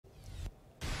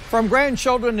From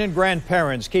grandchildren and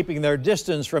grandparents keeping their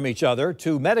distance from each other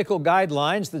to medical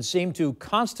guidelines that seem to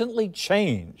constantly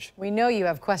change. We know you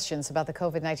have questions about the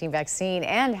COVID-19 vaccine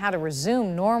and how to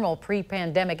resume normal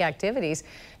pre-pandemic activities.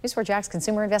 News 4 Jack's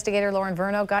consumer investigator Lauren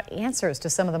Verno got answers to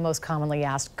some of the most commonly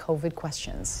asked COVID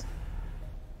questions.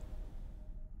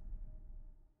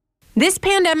 This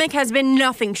pandemic has been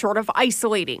nothing short of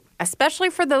isolating, especially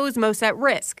for those most at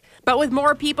risk. But with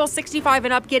more people 65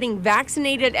 and up getting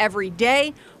vaccinated every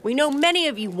day, we know many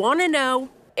of you want to know,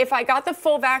 if I got the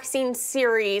full vaccine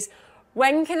series,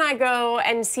 when can I go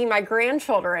and see my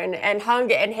grandchildren and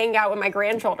hug and hang out with my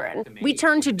grandchildren? We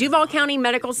turn to Duval County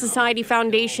Medical Society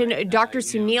Foundation Dr.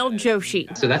 Sunil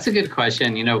Joshi. So that's a good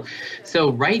question.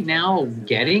 So right now,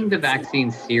 getting the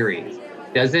vaccine series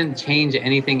doesn't change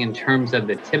anything in terms of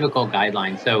the typical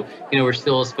guidelines. So, we're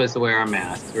still supposed to wear our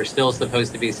masks. We're still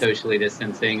supposed to be socially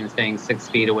distancing and staying 6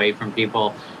 feet away from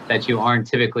people that you aren't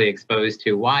typically exposed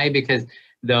to. Why? Because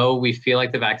though we feel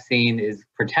like the vaccine is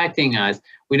protecting us,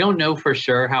 we don't know for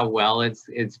sure how well it's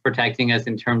protecting us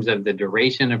in terms of the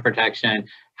duration of protection,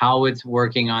 how it's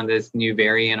working on this new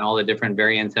variant, all the different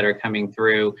variants that are coming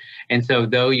through. And so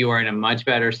though you are in a much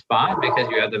better spot because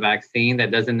you have the vaccine,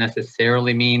 that doesn't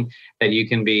necessarily mean that you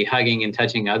can be hugging and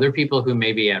touching other people who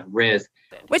may be at risk.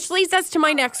 Which leads us to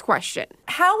my next question.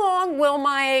 How long will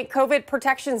my COVID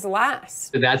protections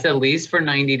last? So that's at least for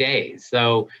 90 days.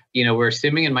 So, we're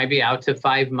assuming it might be out to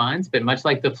 5 months, but much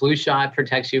like the flu shot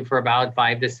protects you for about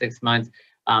 5 to 6 months,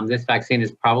 this vaccine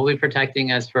is probably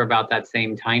protecting us for about that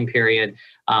same time period.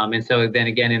 And so then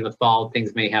again, in the fall,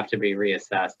 things may have to be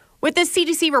reassessed. With the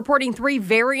CDC reporting 3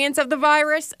 variants of the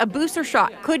virus, a booster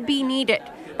shot could be needed.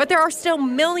 But there are still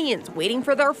millions waiting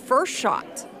for their first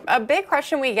shot. A big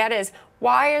question we get is,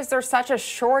 why is there such a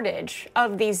shortage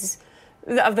of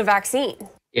the vaccine?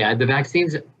 Yeah, the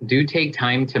vaccines do take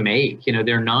time to make.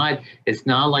 It's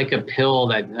not like a pill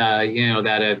that,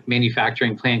 that a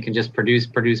manufacturing plant can just produce.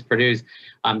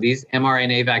 These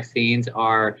mRNA vaccines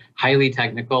are highly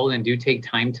technical and do take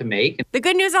time to make. The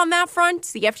good news on that front,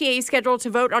 the FDA is scheduled to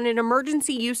vote on an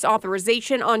emergency use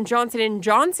authorization on Johnson &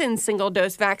 Johnson's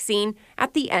single-dose vaccine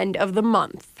at the end of the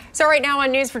month. So right now on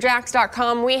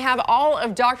news4jax.com, we have all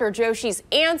of Dr. Joshi's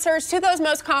answers to those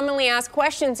most commonly asked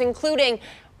questions, including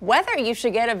whether you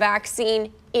should get a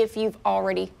vaccine if you've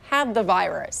already had the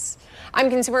virus. I'm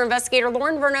consumer investigator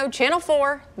Lauren Verno, Channel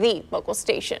 4, the local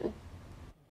station.